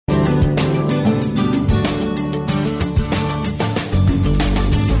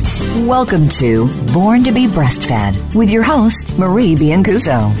Welcome to Born to be Breastfed with your host, Marie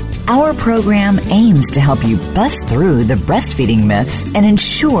Biancuso. Our program aims to help you bust through the breastfeeding myths and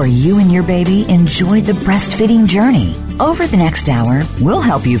ensure you and your baby enjoy the breastfeeding journey. Over the next hour, we'll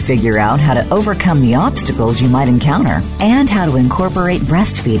help you figure out how to overcome the obstacles you might encounter and how to incorporate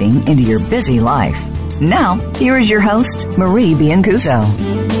breastfeeding into your busy life. Now, here is your host, Marie Biancuso.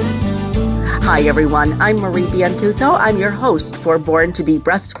 Hi, everyone. I'm Marie Biancuso. I'm your host for Born to be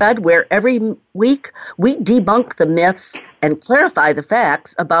Breastfed, where every week we debunk the myths and clarify the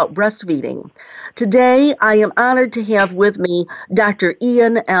facts about breastfeeding. Today, I am honored to have with me Dr.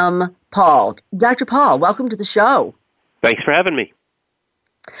 Ian M. Paul. Dr. Paul, welcome to the show. Thanks for having me.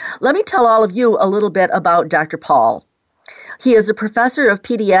 Let me tell all of you a little bit about Dr. Paul. He is a professor of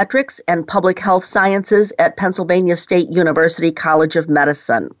pediatrics and public health sciences at Pennsylvania State University College of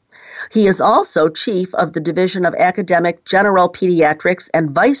Medicine. He is also chief of the Division of Academic General Pediatrics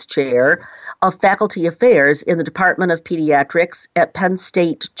and vice chair of faculty affairs in the Department of Pediatrics at Penn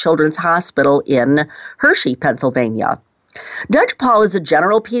State Children's Hospital in Hershey, Pennsylvania. Dr. Paul is a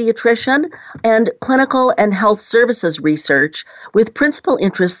general pediatrician and clinical and health services research with principal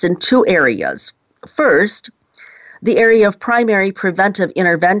interests in two areas. First, the area of primary preventive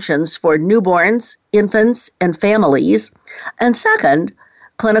interventions for newborns, infants, and families, and second,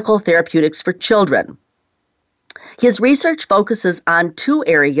 clinical therapeutics for children. His research focuses on two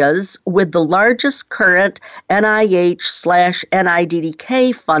areas with the largest current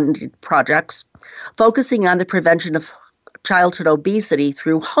NIH/NIDDK funded projects, focusing on the prevention of childhood obesity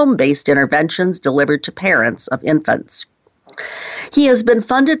through home-based interventions delivered to parents of infants. He has been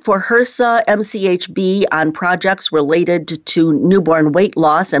funded for HRSA MCHB on projects related to newborn weight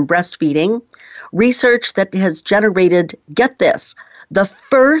loss and breastfeeding, research that has generated, get this, the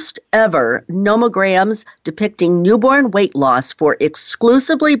first ever nomograms depicting newborn weight loss for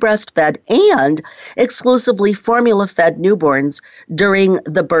exclusively breastfed and exclusively formula-fed newborns during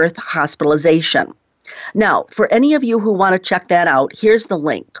the birth hospitalization. Now, for any of you who want to check that out, here's the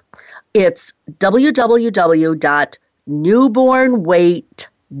link. It's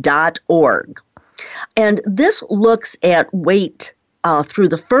www.newbornweight.org. And this looks at weight through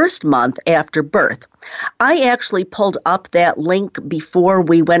the first month after birth. I actually pulled up that link before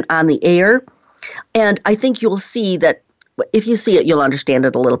we went on the air, and I think you'll see that if you see it, you'll understand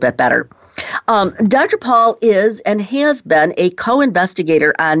it a little bit better. Dr. Paul is and has been a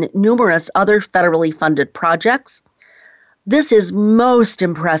co-investigator on numerous other federally funded projects. This is most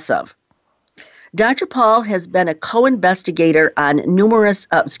impressive. Dr. Paul has been a co-investigator on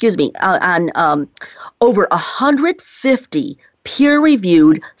over 150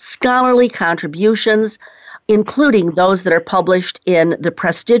 peer-reviewed scholarly contributions, including those that are published in the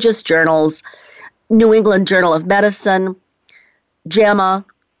prestigious journals New England Journal of Medicine, JAMA,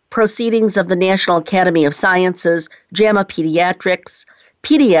 Proceedings of the National Academy of Sciences, JAMA Pediatrics,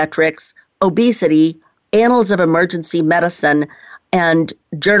 Obesity, Annals of Emergency Medicine, and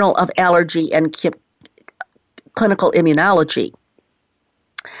Journal of Allergy and Clinical Immunology.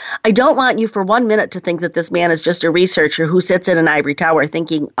 I don't want you for 1 minute to think that this man is just a researcher who sits in an ivory tower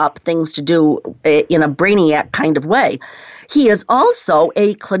thinking up things to do in a brainiac kind of way. He is also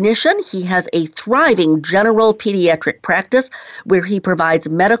a clinician. He has a thriving general pediatric practice where he provides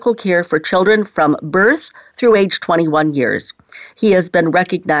medical care for children from birth through age 21 years. He has been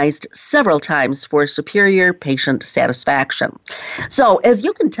recognized several times for superior patient satisfaction. So, as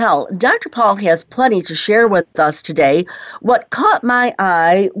you can tell, Dr. Paul has plenty to share with us today. What caught my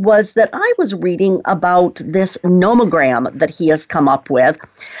eye was that I was reading about this nomogram that he has come up with.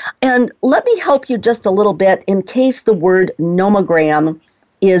 And let me help you just a little bit in case the word nomogram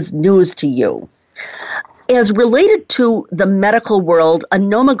is news to you. As related to the medical world, a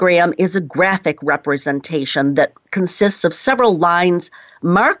nomogram is a graphic representation that consists of several lines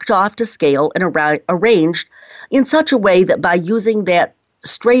marked off to scale and arranged in such a way that by using that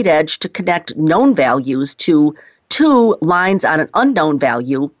straight edge to connect known values to two lines on an unknown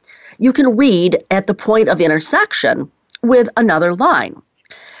value, you can read at the point of intersection with another line.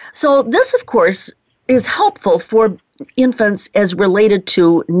 So this, of course, is helpful for infants as related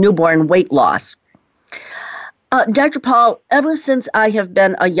to newborn weight loss. Dr. Paul, ever since I have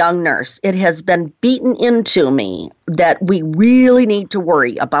been a young nurse, it has been beaten into me that we really need to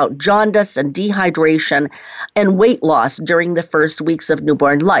worry about jaundice and dehydration and weight loss during the first weeks of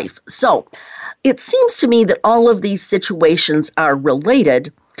newborn life. So it seems to me that all of these situations are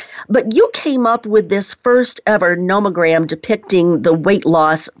related, but you came up with this first ever nomogram depicting the weight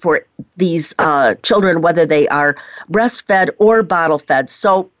loss for these children, whether they are breastfed or bottle fed.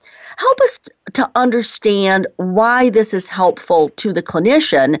 So help us to understand why this is helpful to the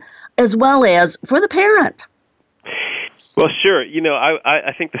clinician as well as for the parent? Well, sure.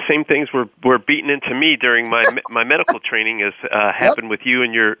 I think the same things were beaten into me during my medical training as happened with you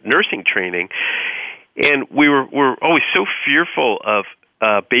in your nursing training. And we're always so fearful of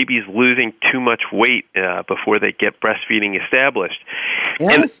babies losing too much weight before they get breastfeeding established.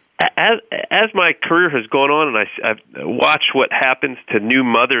 Yes. And as my career has gone on, and I've watched what happens to new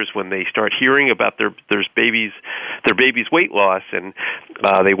mothers when they start hearing about their babies' weight loss, and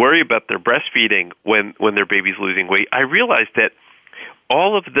they worry about their breastfeeding when their baby's losing weight, I realized that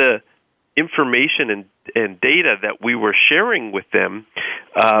all of the information and data that we were sharing with them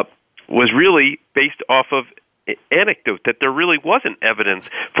was really based off of anecdote, that there really wasn't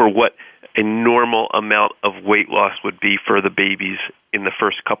evidence for what a normal amount of weight loss would be for the babies in the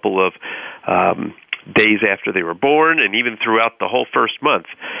first couple of days after they were born, and even throughout the whole first month.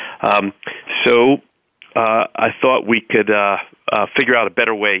 So I thought we could figure out a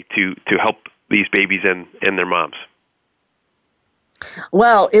better way to help these babies and their moms.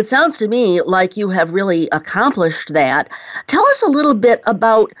 Well, it sounds to me like you have really accomplished that. Tell us a little bit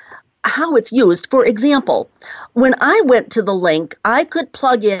about how it's used. For example, when I went to the link, I could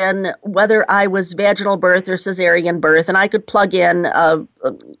plug in whether I was vaginal birth or cesarean birth, and I could plug in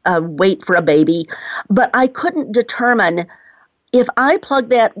a weight for a baby, but I couldn't determine if I plug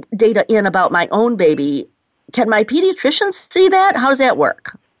that data in about my own baby. Can my pediatrician see that? How does that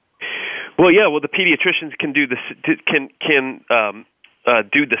work? Well, yeah. Well, the pediatricians can do this.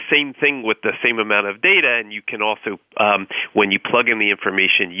 Do the same thing with the same amount of data, and you can also, when you plug in the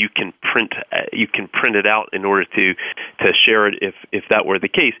information, you can print it out in order to share it if that were the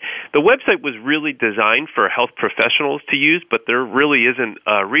case. The website was really designed for health professionals to use, but there really isn't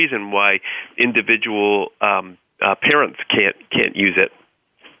a reason why individual parents can't use it.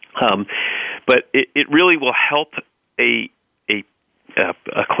 But it really will help a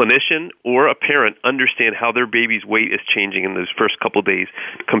clinician or a parent understand how their baby's weight is changing in those first couple days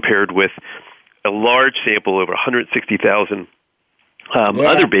compared with a large sample over 160,000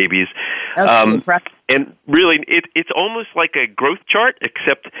 other babies. And really, it's almost like a growth chart,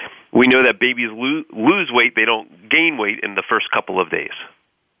 except we know that babies lose weight, they don't gain weight in the first couple of days.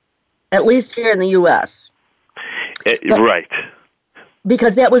 At least here in the U.S. Right.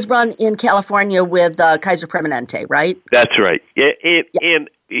 Because that was run in California with Kaiser Permanente, right? That's right. And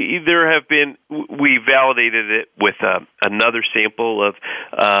there have been, we validated it with another sample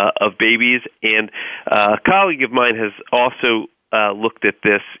of babies, and a colleague of mine has also looked at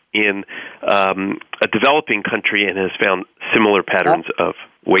this in a developing country and has found similar patterns of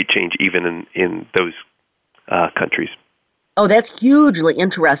weight change even in those countries. Oh, that's hugely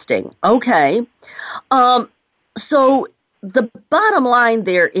interesting. Okay. So the bottom line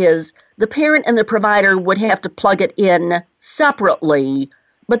there is the parent and the provider would have to plug it in separately,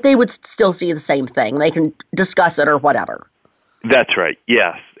 but they would still see the same thing. They can discuss it or whatever. That's right,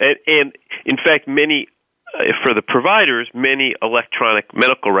 yes. And in fact, for the providers, many electronic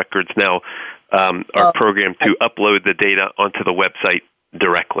medical records now are programmed to upload the data onto the website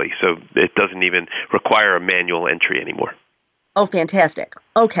directly, so it doesn't even require a manual entry anymore. Oh, fantastic.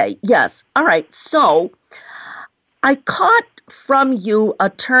 Okay, yes. All right, so I caught from you a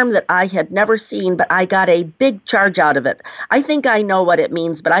term that I had never seen, but I got a big charge out of it. I think I know what it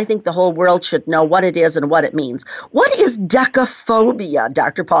means, but I think the whole world should know what it is and what it means. What is decaphobia,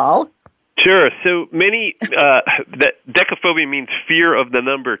 Dr. Paul? Sure. So that decaphobia means fear of the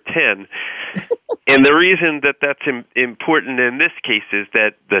number 10. And the reason that that's important in this case is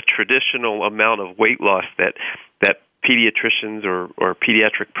that the traditional amount of weight loss that pediatricians or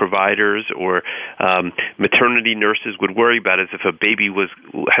pediatric providers or maternity nurses would worry about is if a baby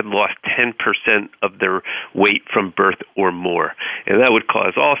had lost 10% of their weight from birth or more. And that would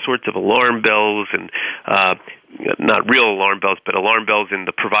cause all sorts of alarm bells and not real alarm bells, but alarm bells in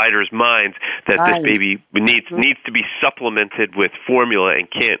the provider's minds that this baby needs to be supplemented with formula and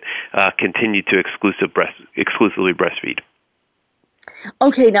can't continue to exclusively breastfeed.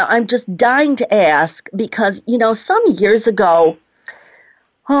 Okay, now I'm just dying to ask because, some years ago,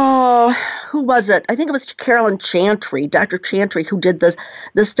 who was it? I think it was Carolyn Chantry, Dr. Chantry, who did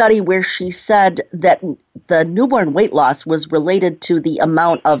the study where she said that the newborn weight loss was related to the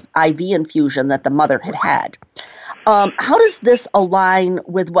amount of IV infusion that the mother had had. How does this align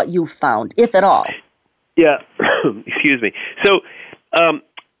with what you found, if at all? Yeah, excuse me. So,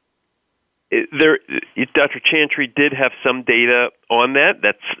 Dr. Chantry did have some data on that.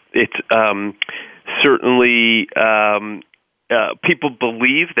 It's certainly people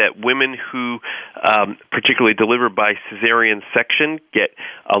believe that women who particularly deliver by cesarean section get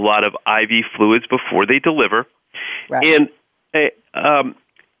a lot of IV fluids before they deliver, right. And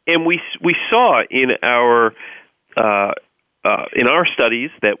And we saw in our studies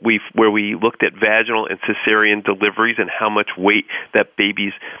where we looked at vaginal and cesarean deliveries and how much weight that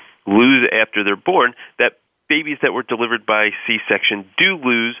babies lose after they're born, that babies that were delivered by C-section do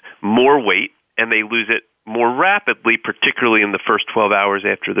lose more weight, and they lose it more rapidly, particularly in the first 12 hours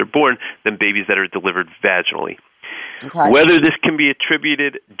after they're born, than babies that are delivered vaginally. Okay. Whether this can be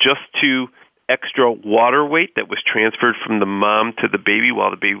attributed just to extra water weight that was transferred from the mom to the baby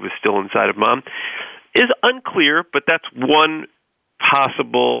while the baby was still inside of mom is unclear, but that's one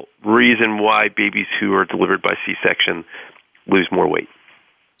possible reason why babies who are delivered by C-section lose more weight.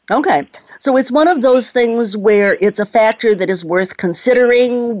 Okay. So it's one of those things where it's a factor that is worth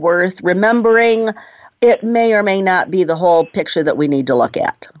considering, worth remembering. It may or may not be the whole picture that we need to look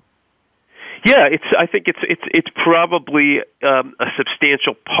at. Yeah, I think it's probably a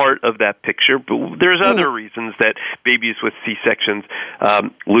substantial part of that picture, but there's other reasons that babies with C-sections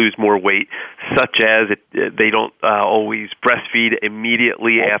lose more weight, such as they don't always breastfeed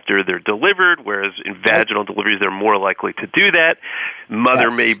immediately after they're delivered, whereas in vaginal deliveries they're more likely to do that.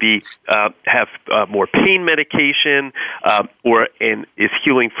 Mother may be have more pain medication and is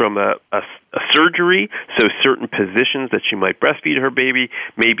healing from a surgery, so certain positions that she might breastfeed her baby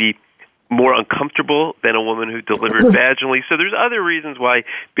may be more uncomfortable than a woman who delivered vaginally. So there's other reasons why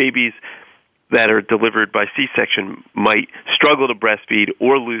babies that are delivered by C-section might struggle to breastfeed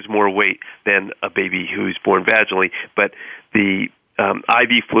or lose more weight than a baby who's born vaginally. But the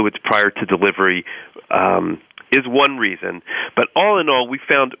IV fluids prior to delivery is one reason. But all in all, we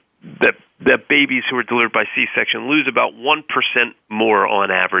found that babies who are delivered by C-section lose about 1% more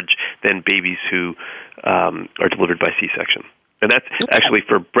on average than babies who are delivered by C-section. And that's actually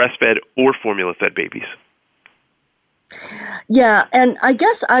for breastfed or formula-fed babies. Yeah, and I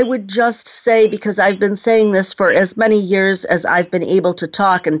guess I would just say, because I've been saying this for as many years as I've been able to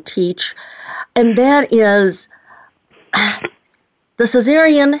talk and teach, and that is the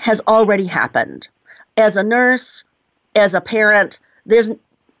cesarean has already happened. As a nurse, as a parent, there's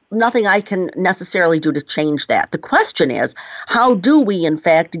nothing I can necessarily do to change that. The question is, how do we, in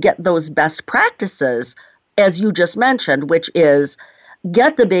fact, get those best practices, as you just mentioned, which is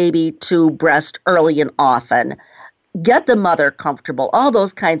get the baby to breast early and often, get the mother comfortable, all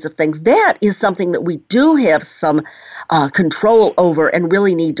those kinds of things. That is something that we do have some control over and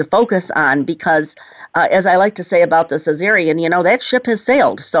really need to focus on because, as I like to say about the cesarean, that ship has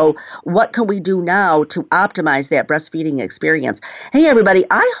sailed. So what can we do now to optimize that breastfeeding experience? Hey, everybody,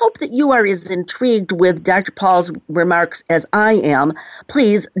 I hope that you are as intrigued with Dr. Paul's remarks as I am.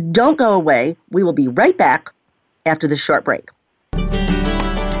 Please don't go away. We will be right back after this short break.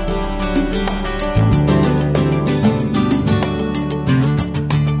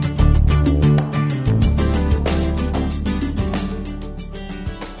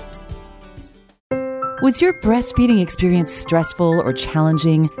 Was your breastfeeding experience stressful or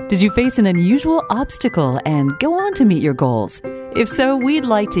challenging? Did you face an unusual obstacle and go on to meet your goals? If so, we'd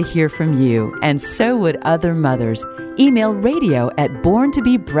like to hear from you, and so would other mothers. Email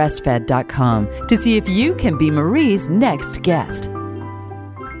radio@borntobebreastfed.com to see if you can be Marie's next guest.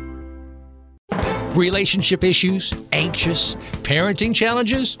 Relationship issues? Anxious? Parenting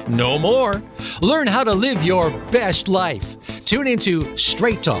challenges? No more. Learn how to live your best life. Tune into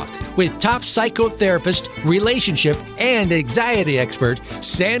Straight Talk with top psychotherapist, relationship, and anxiety expert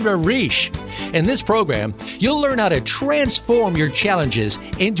Sandra Reish. In this program, you'll learn how to transform your challenges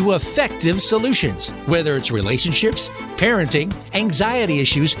into effective solutions, whether it's relationships, parenting, anxiety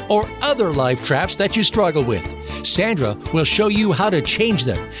issues, or other life traps that you struggle with. Sandra will show you how to change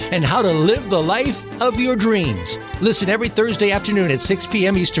them and how to live the life of your dreams. Listen every Thursday afternoon at 6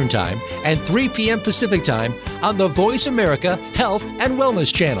 p.m. Eastern Time and 3 p.m. Pacific Time on the Voice America Health and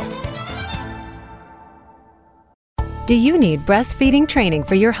Wellness Channel. Do you need breastfeeding training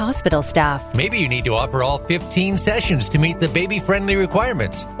for your hospital staff? Maybe you need to offer all 15 sessions to meet the baby-friendly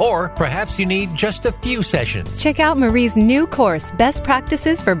requirements. Or perhaps you need just a few sessions. Check out Marie's new course, Best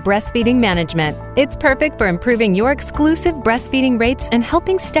Practices for Breastfeeding Management. It's perfect for improving your exclusive breastfeeding rates and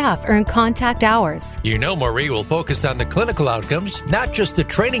helping staff earn contact hours. You know Marie will focus on the clinical outcomes, not just the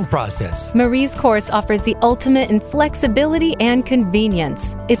training process. Marie's course offers the ultimate in flexibility and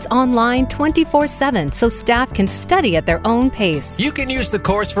convenience. It's online 24/7, so staff can study at their own pace. You can use the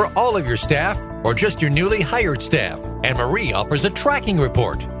course for all of your staff or just your newly hired staff. And Marie offers a tracking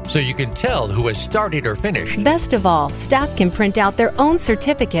report, so you can tell who has started or finished. Best of all, staff can print out their own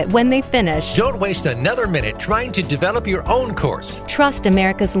certificate when they finish. Don't waste another minute trying to develop your own course. Trust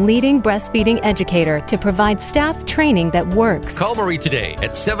America's leading breastfeeding educator to provide staff training that works. Call Marie today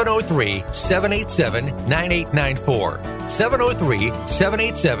at 703-787-9894.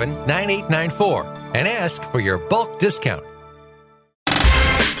 703-787-9894 and ask for your bulk discount.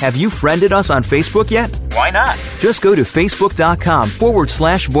 Have you friended us on Facebook yet? Why not? Just go to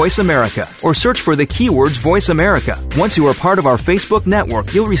facebook.com/Voice America or search for the keywords Voice America. Once you are part of our Facebook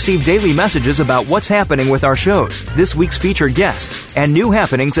network, you'll receive daily messages about what's happening with our shows, this week's featured guests, and new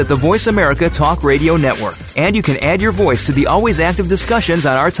happenings at the Voice America Talk Radio Network. And you can add your voice to the always active discussions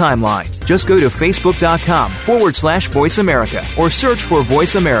on our timeline. Just go to facebook.com/Voice America or search for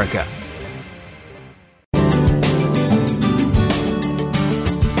Voice America.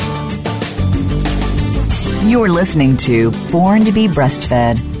 You're listening to Born to be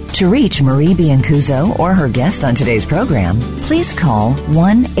Breastfed. To reach Marie Biancuzzo or her guest on today's program, please call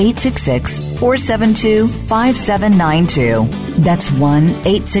 1-866-472-5792. That's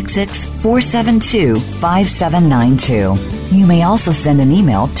 1-866-472-5792. You may also send an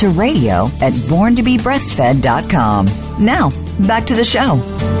email to radio@borntobebreastfed.com. Now, back to the show.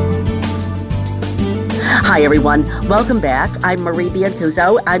 Hi, everyone. Welcome back. I'm Marie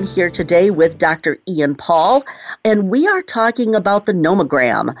Biancuzzo. I'm here today with Dr. Ian Paul, and we are talking about the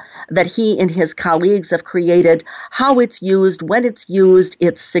nomogram that he and his colleagues have created, how it's used, when it's used,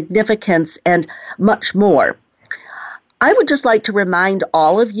 its significance, and much more. I would just like to remind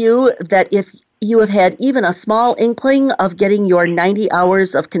all of you that if you have had even a small inkling of getting your 90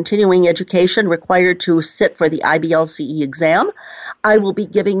 hours of continuing education required to sit for the IBLCE exam, I will be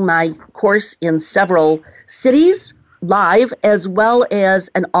giving my course in several cities live as well as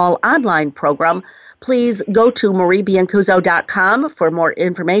an all-online program. Please go to mariebiancuzzo.com for more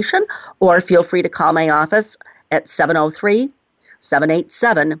information or feel free to call my office at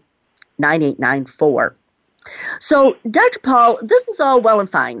 703-787-9894. So, Dr. Paul, this is all well and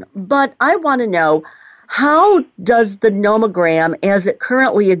fine, but I want to know, how does the nomogram as it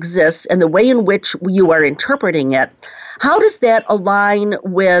currently exists and the way in which you are interpreting it, how does that align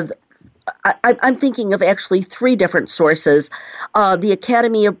with, I'm thinking of actually three different sources, the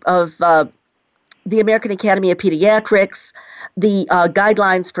the American Academy of Pediatrics, the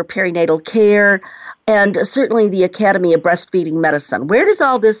guidelines for perinatal care, and certainly the Academy of Breastfeeding Medicine. Where does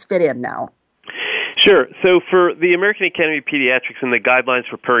all this fit in now? Sure. So for the American Academy of Pediatrics and the guidelines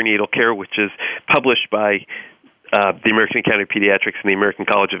for perinatal care, which is published by the American Academy of Pediatrics and the American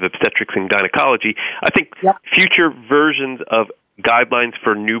College of Obstetrics and Gynecology, I think future versions of guidelines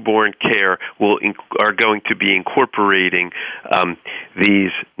for newborn care are going to be incorporating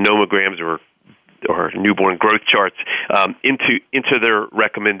these nomograms or newborn growth charts into their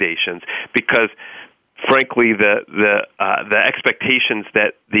recommendations, because frankly the expectations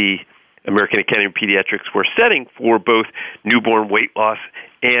that the American Academy of Pediatrics were setting for both newborn weight loss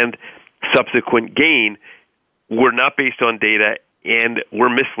and subsequent gain were not based on data and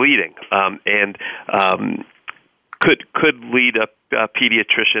were misleading, and could lead a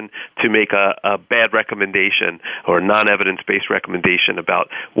pediatrician to make a bad recommendation or a non-evidence-based recommendation about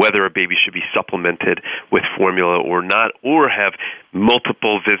whether a baby should be supplemented with formula or not, or have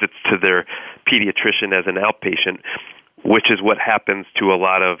multiple visits to their pediatrician as an outpatient, which is what happens to a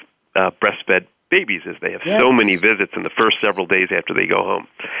lot of breastfed babies, is they have so many visits in the first several days after they go home.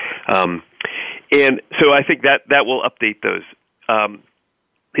 And so I think that will update those.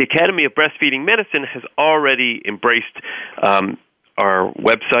 The Academy of Breastfeeding Medicine has already embraced our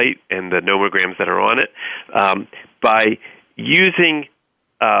website and the nomograms that are on it by using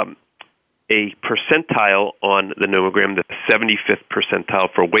a percentile on the nomogram, the 75th percentile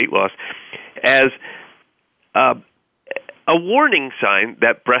for weight loss, as a warning sign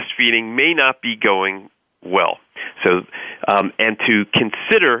that breastfeeding may not be going well. So, and to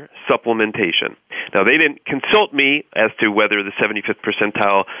consider supplementation. Now, they didn't consult me as to whether the 75th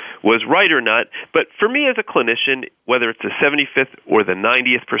percentile was right or not, but for me as a clinician, whether it's the 75th or the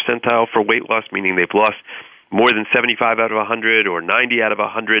 90th percentile for weight loss, meaning they've lost more than 75 out of 100 or 90 out of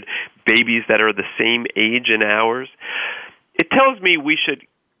 100 babies that are the same age in ours, it tells me we should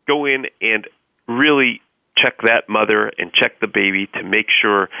go in and really check that mother and check the baby to make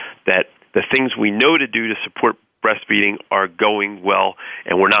sure that the things we know to do to support breastfeeding are going well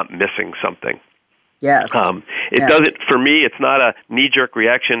and we're not missing something. Yes. Doesn't, for me, it's not a knee-jerk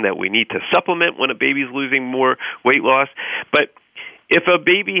reaction that we need to supplement when a baby's losing more weight loss. But if a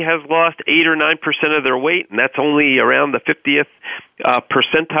baby has lost 8 or 9% of their weight, and that's only around the 50th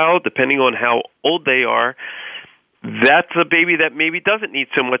percentile, depending on how old they are, that's a baby that maybe doesn't need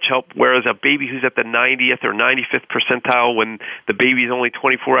so much help, whereas a baby who's at the 90th or 95th percentile when the baby's only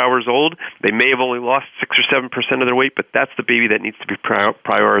 24 hours old, they may have only lost 6 or 7% of their weight, but that's the baby that needs to be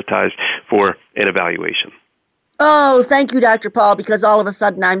prioritized for an evaluation. Oh, thank you, Dr. Paul, because all of a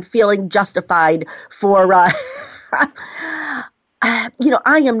sudden I'm feeling justified for, I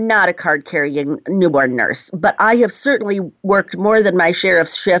am not a card-carrying newborn nurse, but I have certainly worked more than my share of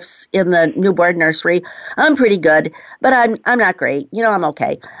shifts in the newborn nursery. I'm pretty good, but I'm not great. I'm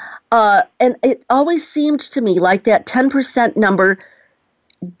okay. And it always seemed to me like that 10% number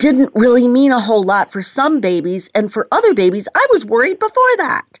didn't really mean a whole lot for some babies, and for other babies, I was worried before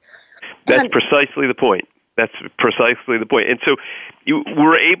that. That's precisely the point. That's precisely the point. And so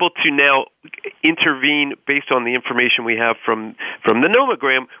we're able to now intervene based on the information we have from the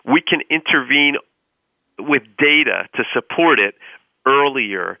nomogram. We can intervene with data to support it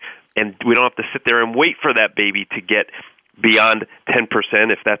earlier, and we don't have to sit there and wait for that baby to get beyond 10%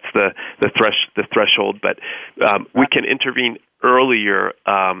 if that's the threshold. But we can intervene earlier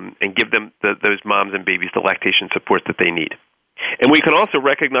and give them those moms and babies the lactation support that they need. And we can also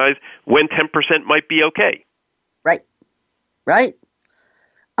recognize when 10% might be okay. Right.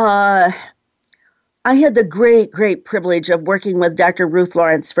 I had the great privilege of working with Dr. Ruth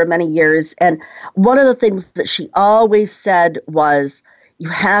Lawrence for many years, and one of the things that she always said was, you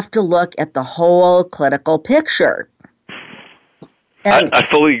have to look at the whole clinical picture. And I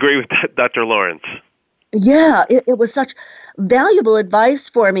fully agree with that, Dr. Lawrence. Yeah, it was such valuable advice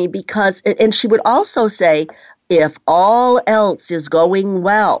for me because, and she would also say, if all else is going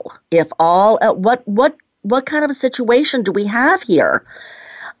well, what kind of a situation do we have here?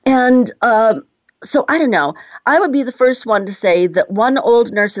 And so I don't know. I would be the first one to say that one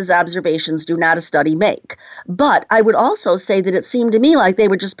old nurse's observations do not a study make. But I would also say that it seemed to me like they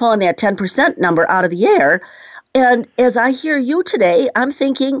were just pulling that 10% number out of the air. And as I hear you today, I'm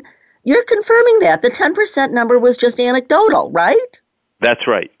thinking, you're confirming that. The 10% number was just anecdotal, right? That's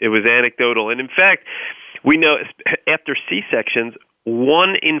right. It was anecdotal. And in fact, we know after C-sections,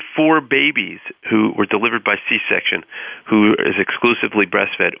 1 in 4 babies who were delivered by C-section who is exclusively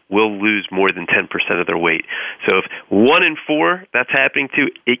breastfed will lose more than 10% of their weight. So if 1 in 4 that's happening to,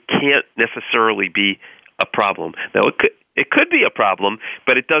 it can't necessarily be a problem. Now, it could be a problem,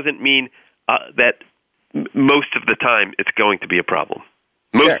 but it doesn't mean that most of the time it's going to be a problem.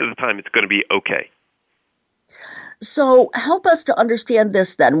 Most of the time it's going to be okay. So help us to understand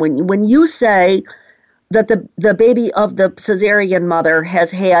this then. When you say that the baby of the cesarean mother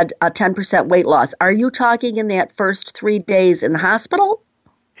has had a 10% weight loss, are you talking in that first 3 days in the hospital?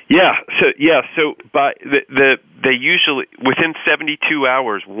 Yeah. So by they usually within 72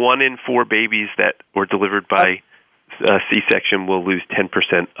 hours, 1 in 4 babies that were delivered by C-section will lose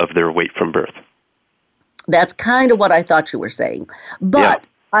 10% of their weight from birth. That's kind of what I thought you were saying. But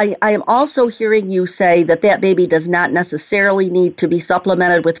I am also hearing you say that baby does not necessarily need to be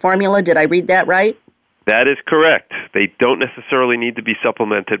supplemented with formula. Did I read that right? That is correct. They don't necessarily need to be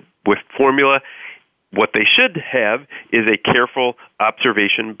supplemented with formula. What they should have is a careful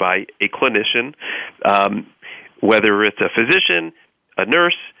observation by a clinician, whether it's a physician, a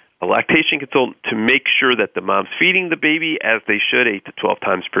nurse, a lactation consultant, to make sure that the mom's feeding the baby as they should 8 to 12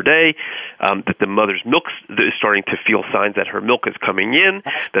 times per day, that the mother's milk is starting to feel signs that her milk is coming in,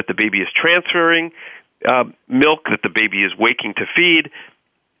 that the baby is transferring milk, that the baby is waking to feed,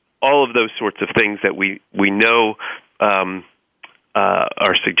 all of those sorts of things that we know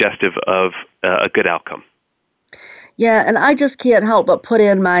are suggestive of a good outcome. Yeah, and I just can't help but put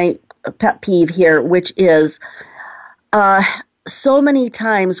in my pet peeve here, which is so many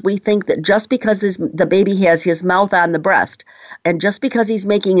times we think that just because the baby has his mouth on the breast and just because he's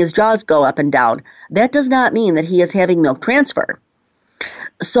making his jaws go up and down, that does not mean that he is having milk transfer.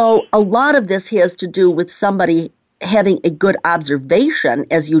 So a lot of this has to do with somebody having a good observation,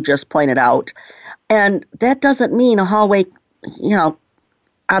 as you just pointed out. And that doesn't mean a hallway,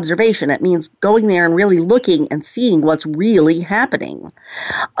 observation. It means going there and really looking and seeing what's really happening.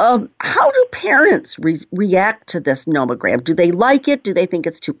 How do parents react to this nomogram? Do they like it? Do they think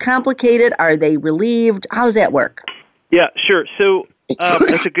it's too complicated? Are they relieved? How does that work? Yeah, sure. So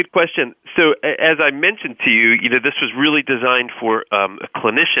that's a good question. So as I mentioned to you, this was really designed for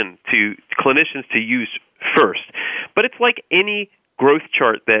clinicians to use first. But it's like any growth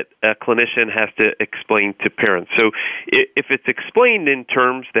chart that a clinician has to explain to parents. So if it's explained in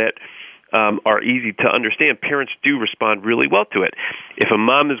terms that are easy to understand, parents do respond really well to it. If a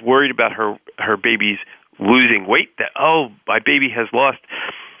mom is worried about her baby's losing weight, that, my baby has lost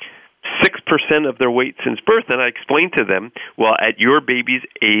 6% of their weight since birth, and I explain to them, well, at your baby's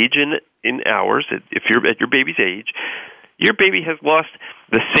age and in hours, if you're at your baby's age, your baby has lost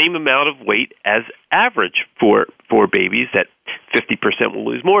the same amount of weight as average for babies, that 50% will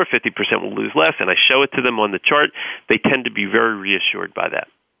lose more, 50% will lose less, and I show it to them on the chart. They tend to be very reassured by that.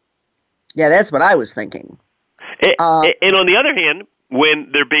 Yeah, that's what I was thinking. And on the other hand,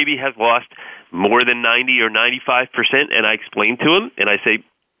 when their baby has lost more than 90 or 95%, and I explain to them, and I say,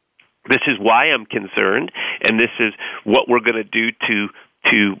 this is why I'm concerned, and this is what we're going to do to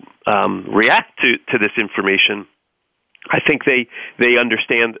react to this information, I think they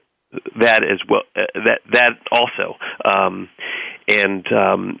understand that as well. That also,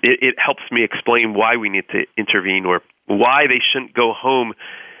 it helps me explain why we need to intervene, or why they shouldn't go home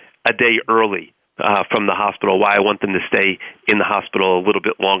a day early from the hospital. Why I want them to stay in the hospital a little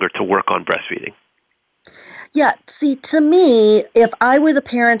bit longer to work on breastfeeding. Yeah, see, to me, if I were the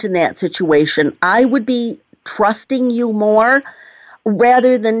parent in that situation, I would be trusting you more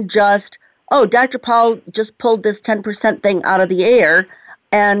rather than just, oh, Dr. Paul just pulled this 10% thing out of the air,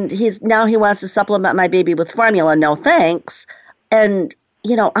 and he wants to supplement my baby with formula. No, thanks. And,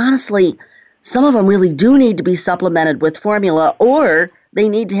 honestly, some of them really do need to be supplemented with formula, or they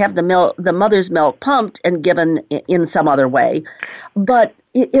need to have the mother's milk pumped and given in some other way. But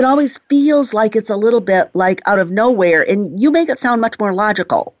it always feels like it's a little bit like out of nowhere, and you make it sound much more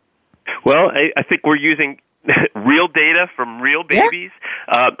logical. Well, I think we're using real data from real babies,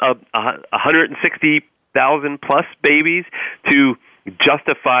 160,000 plus babies, to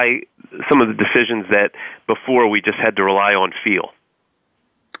justify some of the decisions that before we just had to rely on feel.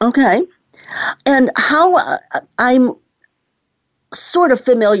 Okay. And how I'm sort of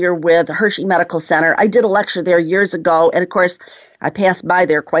familiar with Hershey Medical Center. I did a lecture there years ago, and of course, I passed by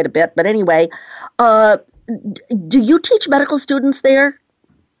there quite a bit. But anyway, do you teach medical students there?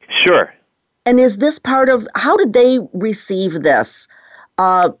 Sure. And is this part of, how did they receive this?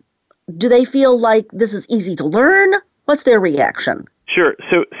 Do they feel like this is easy to learn? What's their reaction? Sure.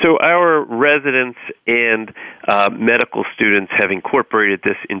 So our residents and medical students have incorporated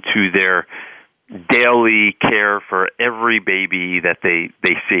this into their daily care for every baby that they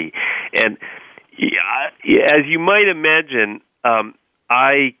see. And as you might imagine,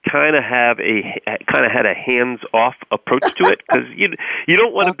 I kind of had a hands-off approach to it, because you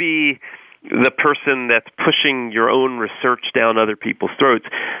don't want to be the person that's pushing your own research down other people's throats.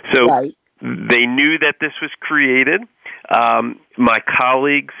 So right. They knew that this was created. My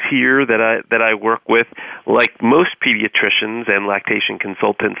colleagues here that I work with, like most pediatricians and lactation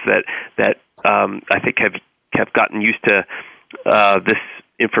consultants that I think have gotten used to this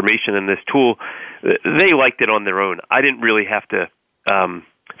information and this tool, they liked it on their own. I didn't really have to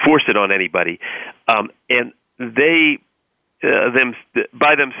force it on anybody, and they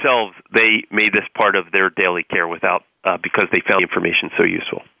by themselves they made this part of their daily care because they found the information so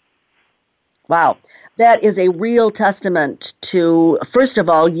useful. Wow. That is a real testament to, first of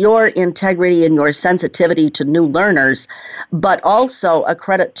all, your integrity and your sensitivity to new learners, but also a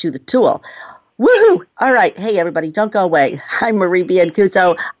credit to the tool. Woohoo! All right. Hey, everybody, don't go away. I'm Marie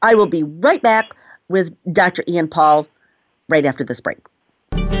Biancuso. I will be right back with Dr. Ian Paul right after this break.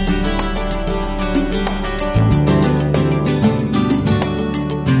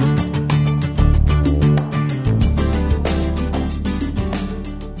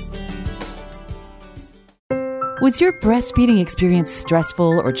 Was your breastfeeding experience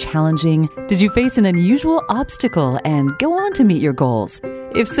stressful or challenging? Did you face an unusual obstacle and go on to meet your goals?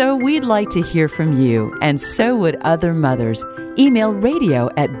 If so, we'd like to hear from you, and so would other mothers. Email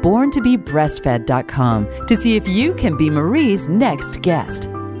radio@borntobebreastfed.com to see if you can be Marie's next guest.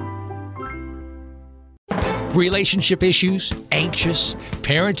 Relationship issues? Anxious?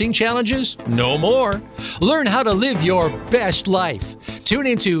 Parenting challenges? No more. Learn how to live your best life. Tune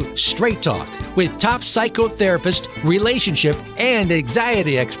into Straight Talk with top psychotherapist, relationship, and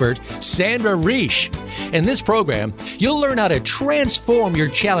anxiety expert Sandra Reish. In this program, you'll learn how to transform your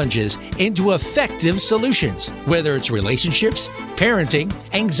challenges into effective solutions, whether it's relationships, parenting,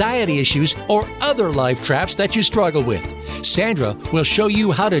 anxiety issues, or other life traps that you struggle with. Sandra will show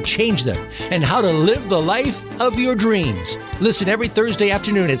you how to change them and how to live the life of your dreams. Listen every Thursday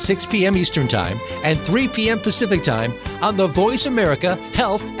afternoon at 6 p.m. Eastern Time and 3 p.m. Pacific Time on the Voice America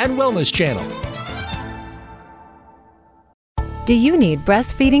Health and Wellness Channel. Do you need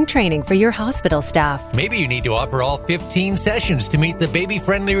breastfeeding training for your hospital staff? Maybe you need to offer all 15 sessions to meet the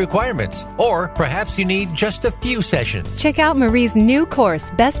baby-friendly requirements. Or perhaps you need just a few sessions. Check out Marie's new course,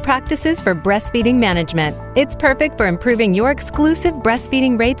 Best Practices for Breastfeeding Management. It's perfect for improving your exclusive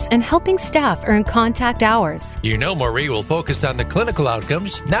breastfeeding rates and helping staff earn contact hours. You know Marie will focus on the clinical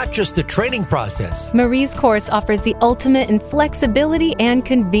outcomes, not just the training process. Marie's course offers the ultimate in flexibility and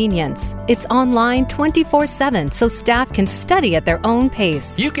convenience. It's online 24/7, so staff can study at their own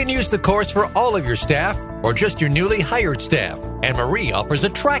pace. You can use the course for all of your staff or just your newly hired staff. And Marie offers a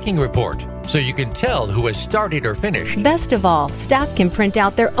tracking report, so you can tell who has started or finished. Best of all, staff can print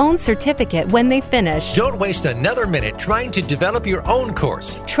out their own certificate when they finish. Don't waste another minute trying to develop your own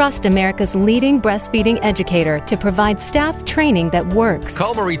course. Trust America's leading breastfeeding educator to provide staff training that works.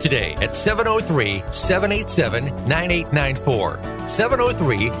 Call Marie today at 703-787-9894.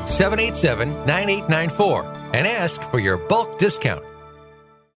 703-787-9894 and ask for your bulk discount.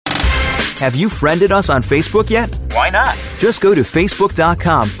 Have you friended us on Facebook yet? Why not? Just go to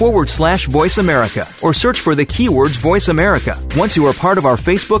facebook.com/Voice America or search for the keywords Voice America. Once you are part of our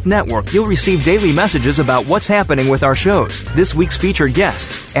Facebook network, you'll receive daily messages about what's happening with our shows, this week's featured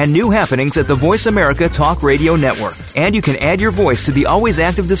guests, and new happenings at the Voice America Talk Radio Network. And you can add your voice to the always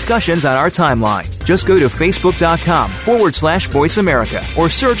active discussions on our timeline. Just go to facebook.com/Voice America or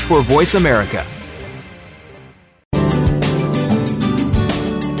search for Voice America.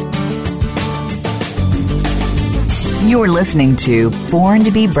 You're listening to Born to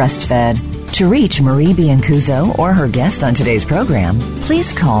be Breastfed. To reach Marie Biancuzzo or her guest on today's program,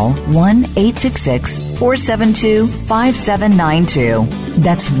 please call 1-866-472-5792.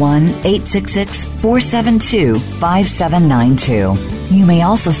 That's 1-866-472-5792. You may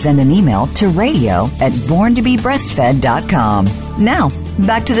also send an email to radio@borntobebreastfed.com. Now,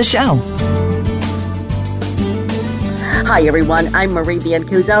 back to the show. Hi, everyone. I'm Marie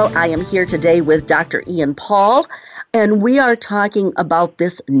Biancuzzo. I am here today with Dr. Ian Paul. And we are talking about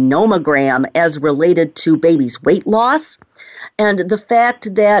this nomogram as related to baby's weight loss and the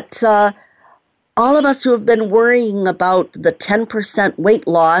fact that all of us who have been worrying about the 10% weight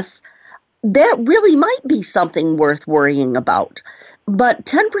loss, that really might be something worth worrying about. But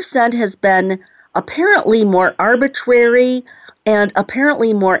 10% has been apparently more arbitrary and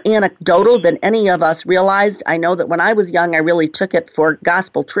apparently more anecdotal than any of us realized. I know that when I was young, I really took it for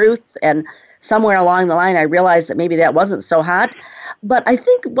gospel truth, and somewhere along the line, I realized that maybe that wasn't so hot. But I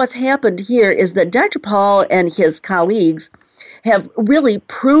think what's happened here is that Dr. Paul and his colleagues have really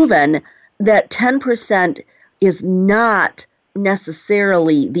proven that 10% is not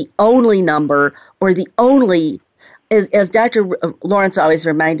necessarily the only number or the only, as Dr. Lawrence always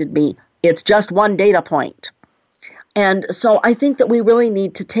reminded me, it's just one data point. And so I think that we really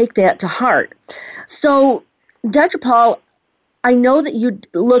need to take that to heart. So, Dr. Paul, I know that you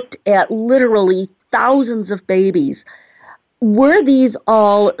looked at literally thousands of babies. Were these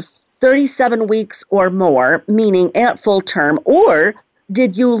all 37 weeks or more, meaning at full term, or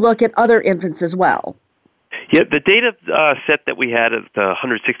did you look at other infants as well? Yeah, the data set that we had of the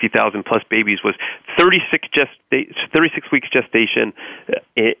 160,000 plus babies was 36 weeks gestation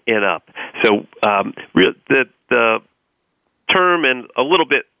and up. So the term and a little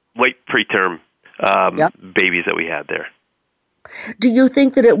bit late preterm babies that we had there. Do you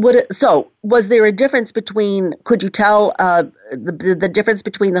think that it would? So, was there a difference between? Could you tell the difference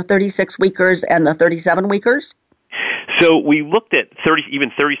between the 36 weekers and the 37 weekers? So we looked at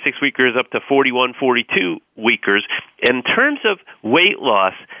 36 weekers up to 41, 42 weekers. In terms of weight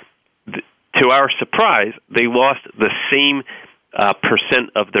loss, to our surprise, they lost the same percent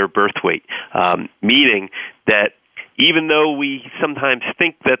of their birth weight, meaning that even though we sometimes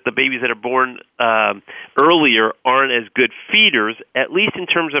think that the babies that are born earlier aren't as good feeders, at least in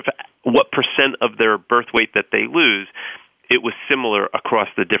terms of what percent of their birth weight that they lose, it was similar across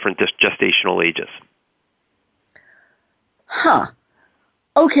the different gestational ages. Huh.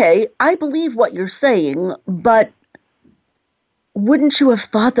 Okay, I believe what you're saying, but wouldn't you have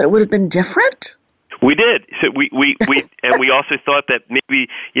thought that it would have been different? We did. So we and we also thought that maybe,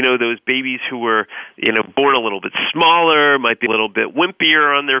 those babies who were, born a little bit smaller might be a little bit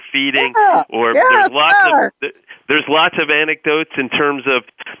wimpier on their feeding, there's lots of anecdotes in terms of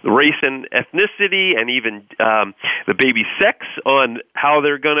race and ethnicity and even the baby's sex on how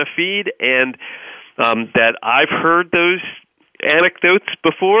they're going to feed, and that I've heard those anecdotes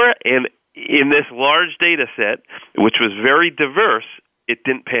before, and in this large data set, which was very diverse, it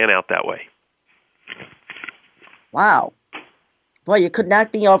didn't pan out that way. Wow. Boy, you could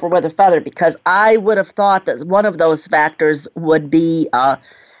knock me over with a feather, because I would have thought that one of those factors would be,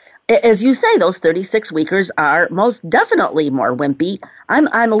 as you say, those 36 weekers are most definitely more wimpy. I'm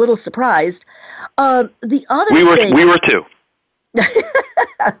a little surprised. The other thing... We were too.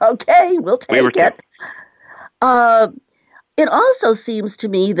 Okay, we'll take it. it also seems to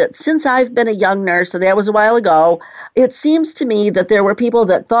me that since I've been a young nurse, and that was a while ago, it seems to me that there were people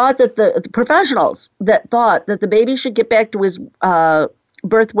that thought that the professionals that thought that the baby should get back to his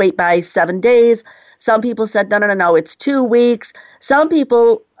birth weight by 7 days. Some people said, no, it's 2 weeks. Some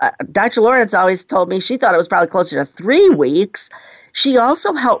people, Dr. Lawrence always told me she thought it was probably closer to 3 weeks. She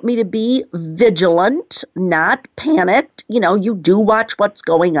also helped me to be vigilant, not panicked. You do watch what's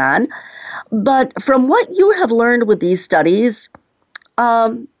going on. But from what you have learned with these studies,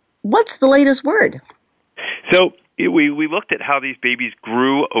 what's the latest word? So we looked at how these babies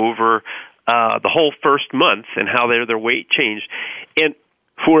grew over the whole first month and how their weight changed. And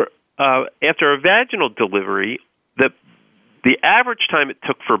for after a vaginal delivery, the average time it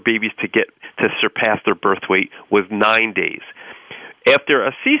took for babies to surpass their birth weight was 9 days. After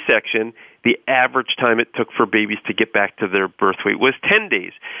a C-section, the average time it took for babies to get back to their birth weight was 10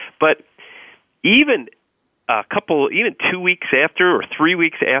 days. But even 2 weeks after or 3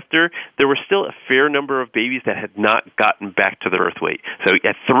 weeks after, there were still a fair number of babies that had not gotten back to their birth weight. So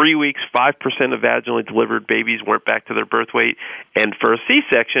at 3 weeks, 5% of vaginally delivered babies weren't back to their birth weight. And for a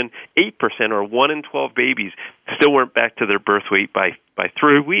C-section, 8% or 1 in 12 babies still weren't back to their birth weight by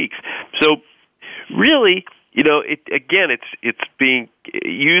 3 weeks. So really, it's being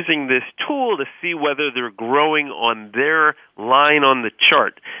using this tool to see whether they're growing on their line on the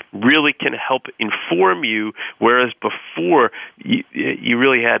chart really can help inform you, whereas before you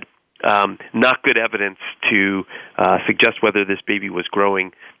really had not good evidence to suggest whether this baby was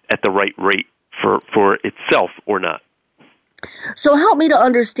growing at the right rate for itself or not. So help me to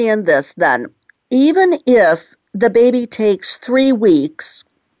understand this then. Even if the baby takes 3 weeks,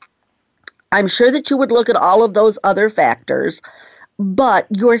 I'm sure that you would look at all of those other factors, but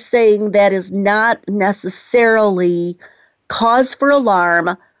you're saying that is not necessarily cause for alarm.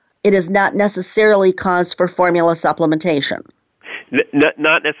 It is not necessarily cause for formula supplementation.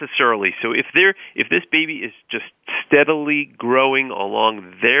 Not necessarily. So if this baby is just steadily growing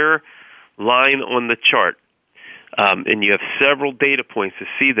along their line on the chart, and you have several data points to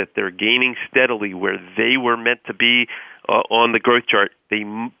see that they're gaining steadily where they were meant to be on the growth chart, they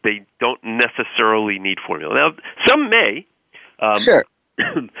don't necessarily need formula. Now, some may, sure,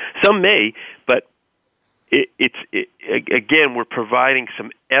 some may, but again, we're providing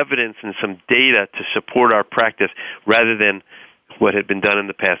some evidence and some data to support our practice rather than what had been done in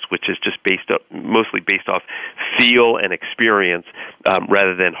the past, which is just mostly based off feel and experience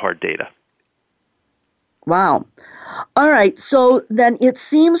rather than hard data. Wow. All right. So then it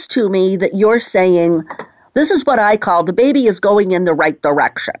seems to me that you're saying this is what I call the baby is going in the right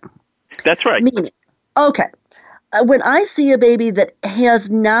direction. That's right. Meaning, okay, when I see a baby that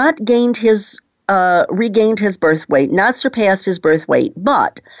has not regained his birth weight, not surpassed his birth weight,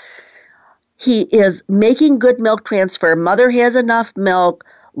 but he is making good milk transfer, mother has enough milk,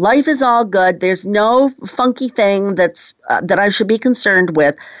 life is all good, there's no funky thing that I should be concerned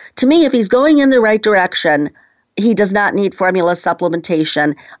with. To me, if he's going in the right direction, he does not need formula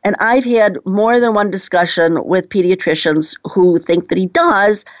supplementation. And I've had more than one discussion with pediatricians who think that he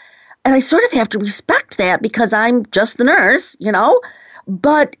does. And I sort of have to respect that because I'm just the nurse,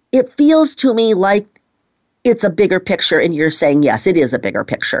 But it feels to me like it's a bigger picture. And you're saying, yes, it is a bigger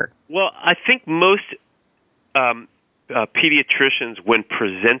picture. Well, I think most pediatricians, when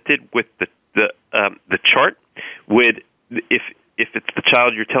presented with the chart, would, if it's the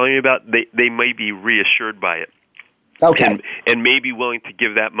child you're telling me about, they may be reassured by it. Okay. And may be willing to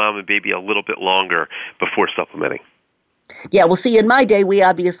give that mom and baby a little bit longer before supplementing. Yeah, well, see, in my day, we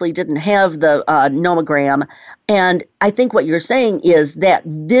obviously didn't have the nomogram. And I think what you're saying is that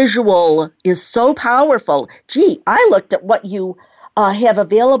visual is so powerful. Gee, I looked at what you have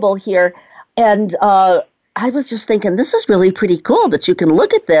available here, and I was just thinking, this is really pretty cool that you can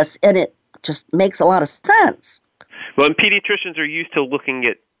look at this, and it just makes a lot of sense. Well, and pediatricians are used to looking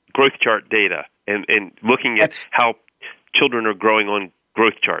at growth chart data and looking at how children are growing on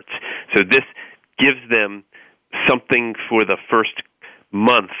growth charts. So this gives them something for the first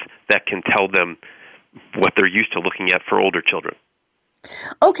month that can tell them what they're used to looking at for older children.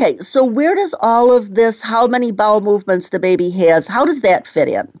 Okay, so where does all of this, how many bowel movements the baby has, how does that fit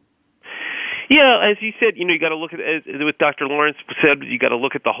in? Yeah, as you said, you got to look at, as what Dr. Lawrence said, you got to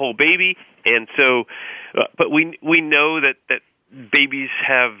look at the whole baby. And so, but we know that babies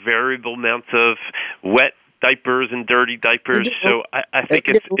have variable amounts of wet diapers and dirty diapers. So I think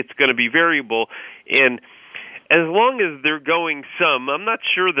it's going to be variable. And as long as they're going some, I'm not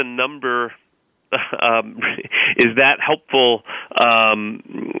sure the number is that helpful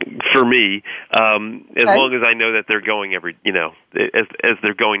for me. As long as I know that they're going as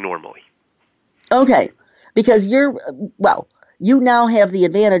they're going normally. Okay. because you now have the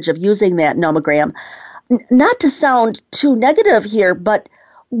advantage of using that nomogram. Not to sound too negative here, but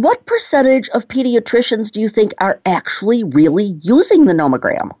what percentage of pediatricians do you think are actually really using the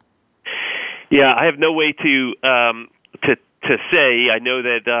nomogram? Yeah, I have no way to say. I know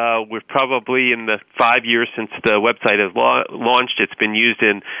that we're probably in the 5 years since the website has launched. It's been used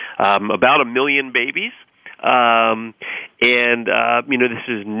in about 1 million babies. This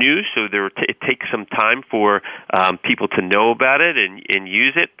is new, so it takes some time for people to know about it and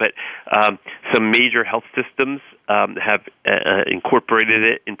use it. But some major health systems have incorporated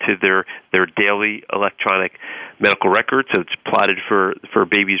it into their daily electronic medical records. So it's plotted for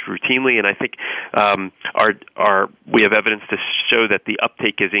babies routinely, and I think we have evidence to show that the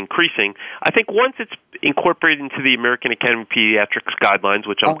uptake is increasing. I think once it's incorporated into the American Academy of Pediatrics guidelines,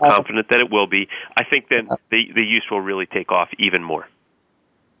 which I'm confident that it will be, I think then the use will really take off even more.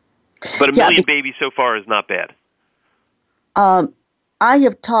 But 1 million babies so far is not bad. I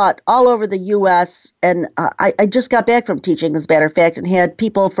have taught all over the U.S., and I just got back from teaching, as a matter of fact, and had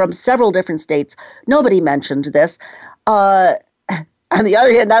people from several different states. Nobody mentioned this. On the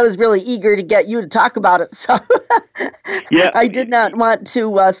other hand, I was really eager to get you to talk about it, so I did not want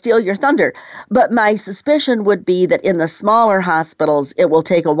to steal your thunder. But my suspicion would be that in the smaller hospitals, it will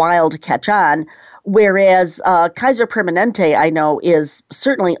take a while to catch on, whereas Kaiser Permanente, I know, is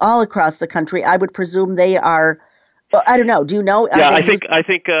certainly all across the country. I would presume they are. Well, I don't know. Do you know? Yeah, I think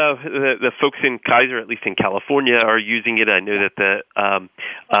the folks in Kaiser, at least in California, are using it. I know that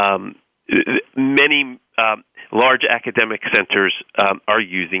many large academic centers are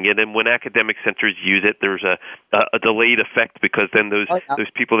using it, and when academic centers use it, there's a delayed effect because then those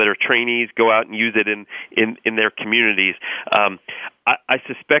people that are trainees go out and use it in their communities. I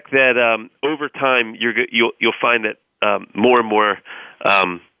suspect that over time you'll find that more and more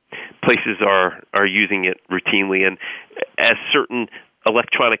places are using it routinely, and as certain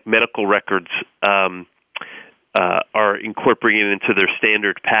electronic medical records are incorporating it into their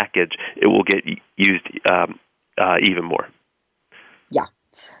standard package, it will get used even more.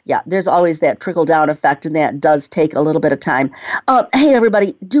 Yeah, there's always that trickle-down effect, and that does take a little bit of time. Hey,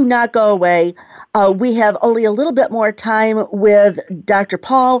 everybody, do not go away. We have only a little bit more time with Dr.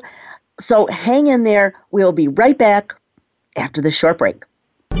 Paul, so hang in there. We'll be right back after this short break.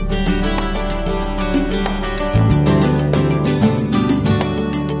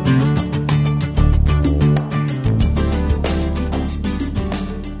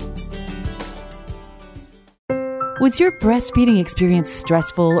 Was your breastfeeding experience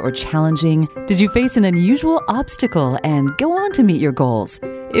stressful or challenging? Did you face an unusual obstacle and go on to meet your goals?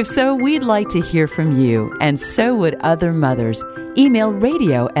 If so, we'd like to hear from you, and so would other mothers. Email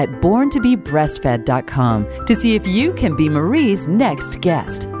radio@borntobebreastfed.com to see if you can be Marie's next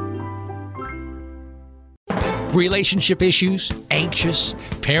guest. Relationship issues? Anxious?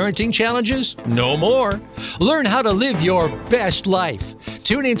 Parenting challenges? No more. Learn how to live your best life.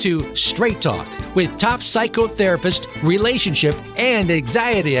 Tune into Straight Talk with top psychotherapist, relationship, and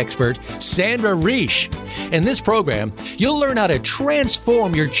anxiety expert Sandra Reish. In this program, you'll learn how to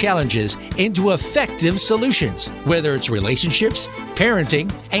transform your challenges into effective solutions, whether it's relationships, parenting,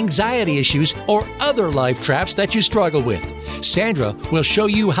 anxiety issues, or other life traps that you struggle with. Sandra will show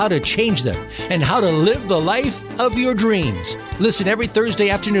you how to change them and how to live the life of your dreams. Listen every Thursday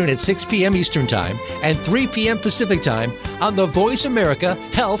afternoon at 6 p.m. Eastern Time and 3 p.m. Pacific Time on the Voice America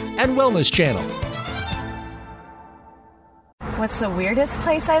Health and Wellness Channel. What's the weirdest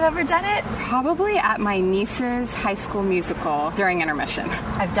place I've ever done it? Probably at my niece's high school musical during intermission.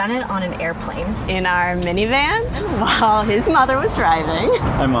 I've done it on an airplane. In our minivan while his mother was driving.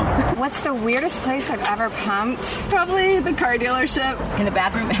 Hi, Mom. What's the weirdest place I've ever pumped? Probably the car dealership. In the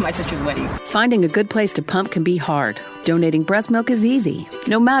bathroom at my sister's wedding. Finding a good place to pump can be hard. Donating breast milk is easy.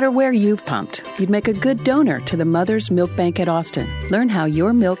 No matter where you've pumped, you'd make a good donor to the Mother's Milk Bank at Austin. Learn how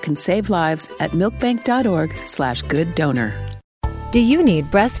your milk can save lives at milkbank.org/gooddonor. Do you need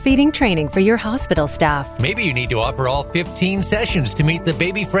breastfeeding training for your hospital staff? Maybe you need to offer all 15 sessions to meet the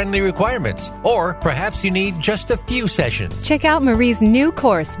baby-friendly requirements. Or perhaps you need just a few sessions. Check out Marie's new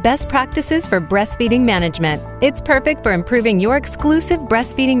course, Best Practices for Breastfeeding Management. It's perfect for improving your exclusive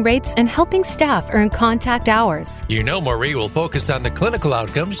breastfeeding rates and helping staff earn contact hours. You know Marie will focus on the clinical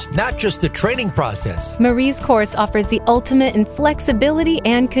outcomes, not just the training process. Marie's course offers the ultimate in flexibility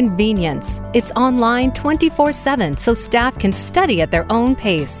and convenience. It's online 24/7, so staff can study at their own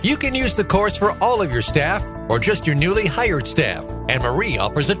pace. You can use the course for all of your staff or just your newly hired staff. And Marie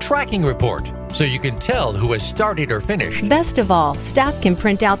offers a tracking report, so you can tell who has started or finished. Best of all, staff can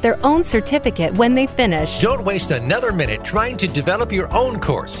print out their own certificate when they finish. Don't waste another minute trying to develop your own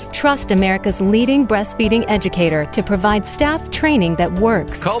course. Trust America's leading breastfeeding educator to provide staff training that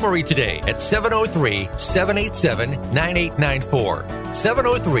works. Call Marie today at 703-787-9894.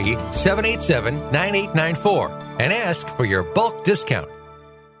 703-787-9894 and ask for your bulk discount.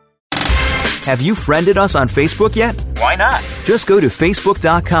 Have you friended us on Facebook yet? Why not? Just go to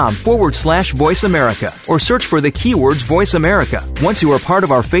facebook.com/Voice America or search for the keywords Voice America. Once you are part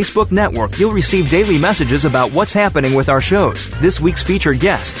of our Facebook network, you'll receive daily messages about what's happening with our shows, this week's featured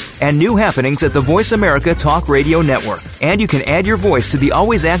guests, and new happenings at the Voice America Talk Radio Network. And you can add your voice to the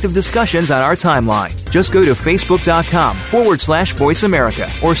always active discussions on our timeline. Just go to facebook.com/Voice America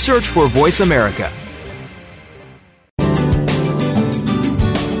or search for Voice America.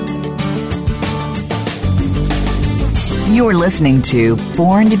 You're listening to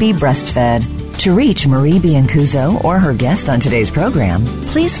Born to be Breastfed. To reach Marie Biancuzzo or her guest on today's program,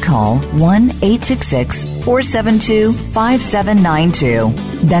 please call 1-866-472-5792.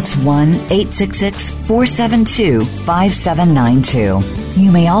 That's 1-866-472-5792.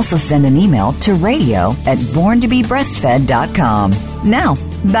 You may also send an email to radio@borntobebreastfed.com. Now,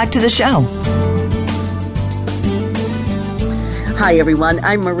 back to the show. Hi, everyone.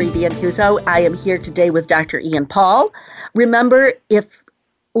 I'm Marie Biancuzzo. I am here today with Dr. Ian Paul. Remember, if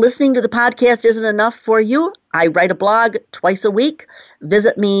listening to the podcast isn't enough for you, I write a blog twice a week.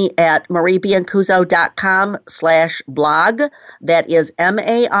 Visit me at mariebiancuzzo.com/blog. That is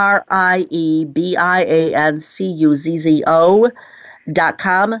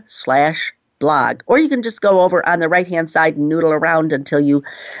mariebiancuzzo.com/blog. Or you can just go over on the right-hand side and noodle around until you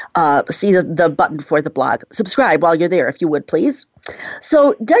see the button for the blog. Subscribe while you're there, if you would, please.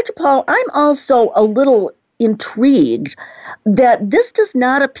 So, Dr. Paul, I'm also a little intrigued that this does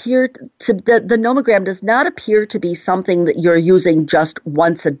not appear to, the nomogram does not appear to be something that you're using just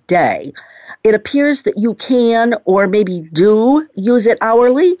once a day. It appears that you can or maybe do use it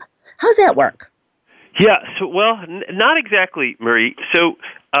hourly. How's that work? Yeah, so, well, not exactly, Marie. So,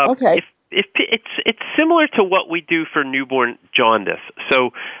 okay. If it's similar to what we do for newborn jaundice.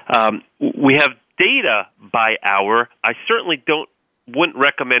 So we have data by hour. I certainly wouldn't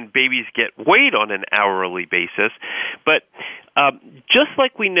recommend babies get weighed on an hourly basis, but just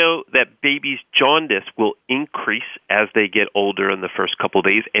like we know that babies' jaundice will increase as they get older in the first couple of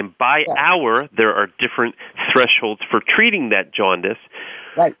days, and by hour there are different thresholds for treating that jaundice.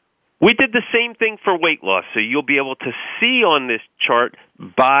 Right. We did the same thing for weight loss, so you'll be able to see on this chart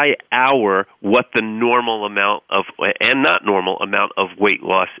by hour what the normal amount of and not normal amount of weight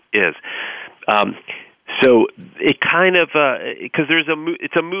loss is. So it kind of because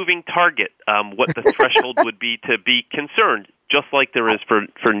it's a moving target. What the threshold would be to be concerned, just like there is for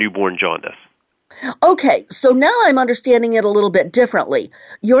newborn jaundice. Okay, so now I'm understanding it a little bit differently.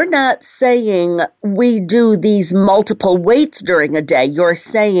 You're not saying we do these multiple weights during a day. You're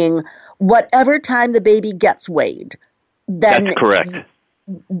saying whatever time the baby gets weighed. Then that's correct. At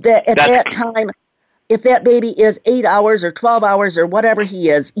that time, if that baby is 8 hours or 12 hours or whatever he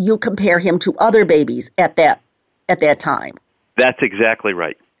is, you compare him to other babies at that time. That's exactly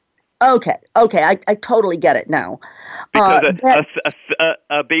right. Okay, I totally get it now. Because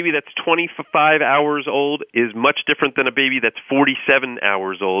a baby that's 25 hours old is much different than a baby that's 47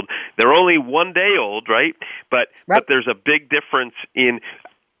 hours old. They're only 1 day old, right? But there's a big difference in,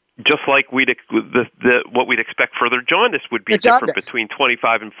 just like what we'd expect for their jaundice would be different between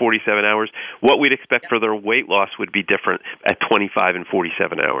 25 and 47 hours. What we'd expect for their weight loss would be different at 25 and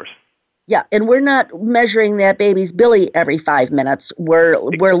 47 hours. Yeah, and we're not measuring that baby's belly every 5 minutes. We're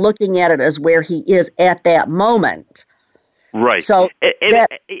looking at it as where he is at that moment. Right. So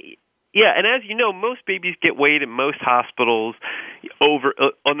and as you know, most babies get weighed in most hospitals over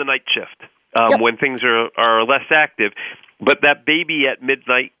on the night shift when things are less active. But that baby at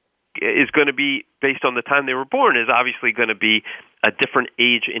midnight is going to be, based on the time they were born, is obviously going to be a different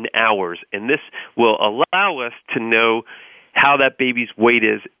age in hours. And this will allow us to know how that baby's weight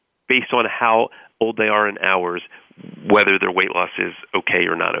is based on how old they are in hours, whether their weight loss is okay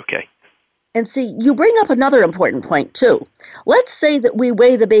or not okay. And see, you bring up another important point, too. Let's say that we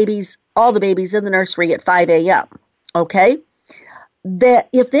weigh all the babies in the nursery at 5 a.m., okay? That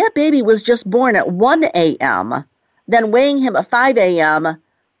if that baby was just born at 1 a.m., then weighing him at 5 a.m.,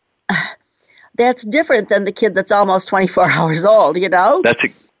 that's different than the kid that's almost 24 hours old, you know?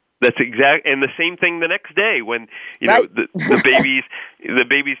 That's exact, and the same thing the next day when know the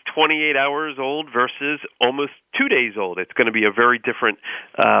baby's 28 hours old versus almost 2 days old. It's going to be a very different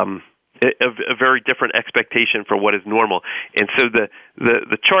a very different expectation for what is normal. And so the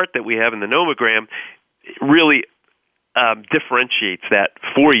chart that we have in the nomogram really differentiates that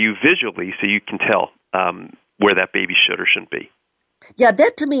for you visually, so you can tell where that baby should or shouldn't be. Yeah,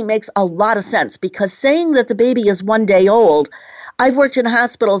 that to me makes a lot of sense, because saying that the baby is 1 day old, I've worked in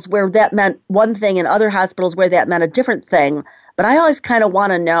hospitals where that meant one thing and other hospitals where that meant a different thing. But I always kind of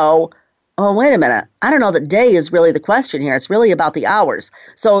want to know, oh, wait a minute, I don't know that day is really the question here. It's really about the hours.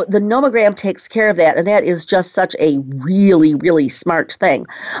 So the nomogram takes care of that, and that is just such a really, really smart thing.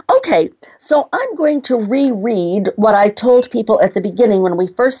 Okay, so I'm going to reread what I told people at the beginning when we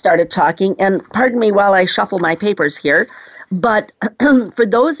first started talking, and pardon me while I shuffle my papers here. But for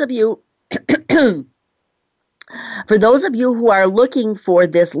those of you who are looking for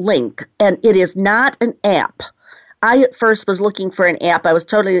this link, and it is not an app. I at first was looking for an app. I was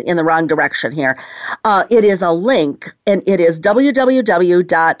totally in the wrong direction here. It is a link, and it is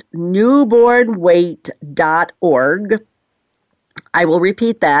www.newbornweight.org. I will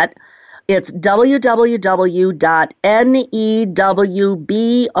repeat that. It's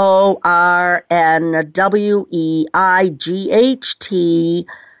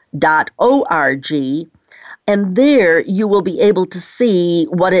And there you will be able to see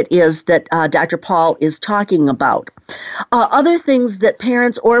what it is that Dr. Paul is talking about. Other things that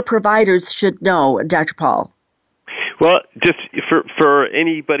parents or providers should know, Dr. Paul. Well, just for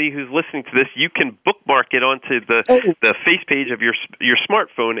anybody who's listening to this, you can bookmark it onto the face page of your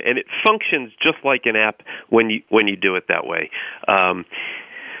smartphone, and it functions just like an app when you do it that way. And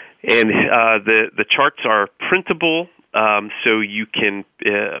the charts are printable, so you can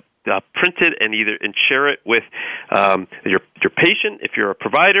print it and share it with your patient. If you're a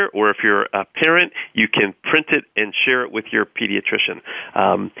provider or if you're a parent, you can print it and share it with your pediatrician.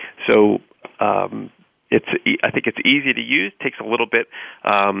 I think it's easy to use. Takes a little bit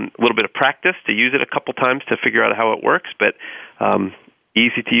of practice to use it a couple times to figure out how it works, but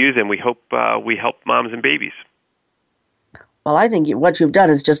easy to use, and we hope we help moms and babies. Well, I think what you've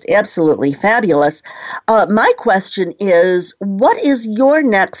done is just absolutely fabulous. My question is, what is your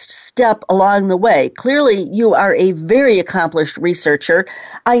next step along the way? Clearly, you are a very accomplished researcher.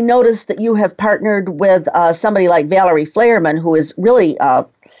 I noticed that you have partnered with somebody like Valerie Flaherman, who is really, I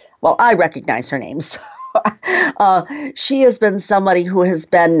recognize her name. So she has been somebody who has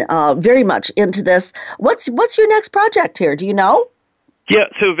been very much into this. What's your next project here? Do you know? Yeah,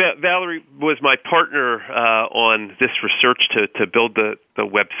 so Valerie was my partner on this research to build the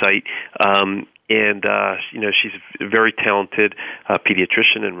website, and she's a very talented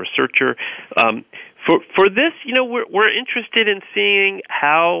pediatrician and researcher. For this, we're interested in seeing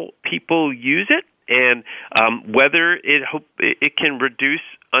how people use it and whether it can reduce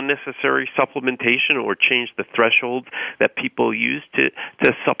unnecessary supplementation or change the thresholds that people use to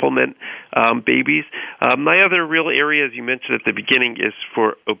supplement babies. My other real area, as you mentioned at the beginning, is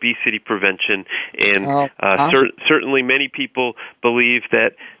for obesity prevention, and certainly many people believe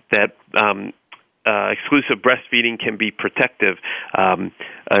that exclusive breastfeeding can be protective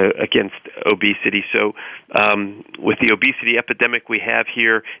against obesity. So with the obesity epidemic we have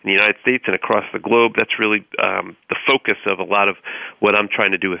here in the United States and across the globe, that's really the focus of a lot of what I'm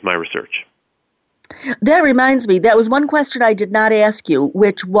trying to do with my research. That reminds me, that was one question I did not ask you,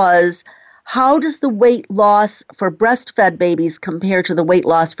 which was, how does the weight loss for breastfed babies compare to the weight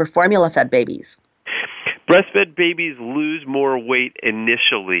loss for formula-fed babies? Breastfed babies lose more weight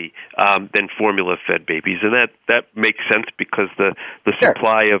initially than formula-fed babies, and that makes sense because the Sure.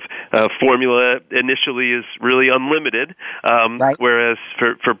 supply of formula initially is really unlimited, Right. whereas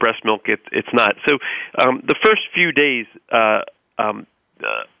for breast milk it's not. So the first few days,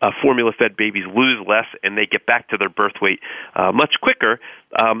 formula-fed babies lose less, and they get back to their birth weight much quicker.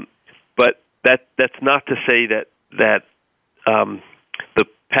 But that's not to say that the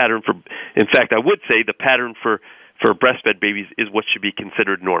pattern in fact, I would say the pattern for breastfed babies is what should be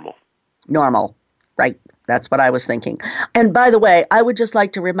considered normal. Normal, right. That's what I was thinking. And by the way, I would just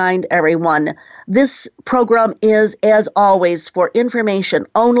like to remind everyone, this program is, as always, for information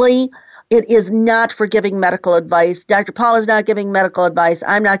only. It is not for giving medical advice. Dr. Paul is not giving medical advice.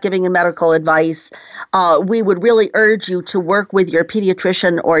 I'm not giving medical advice. We would really urge you to work with your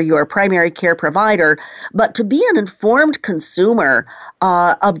pediatrician or your primary care provider, but to be an informed consumer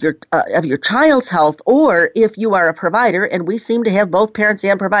of your child's health, or if you are a provider, and we seem to have both parents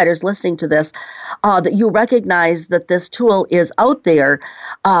and providers listening to this, that you recognize that this tool is out there,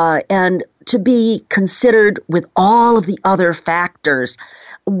 and to be considered with all of the other factors.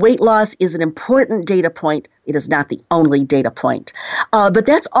 Weight loss is an important data point, It is not the only data point. But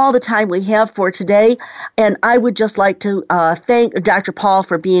that's all the time we have for today. And I would just like to thank Dr. Paul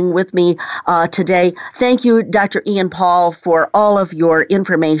for being with me today. Thank you, Dr. Ian Paul, for all of your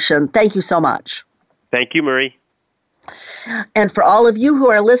information. Thank you so much. Thank you, Marie. And for all of you who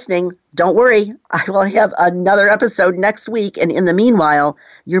are listening, don't worry. I will have another episode next week. And in the meanwhile,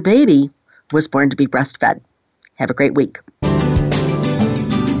 your baby was born to be breastfed. Have a great week.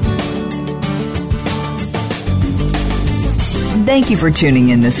 Thank you for tuning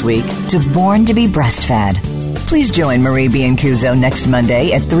in this week to Born to be Breastfed. Please join Marie Biancuzzo next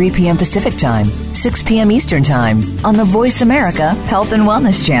Monday at 3 p.m. Pacific Time, 6 p.m. Eastern Time on the Voice America Health and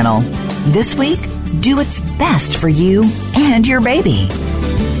Wellness Channel. This week, do what's best for you and your baby.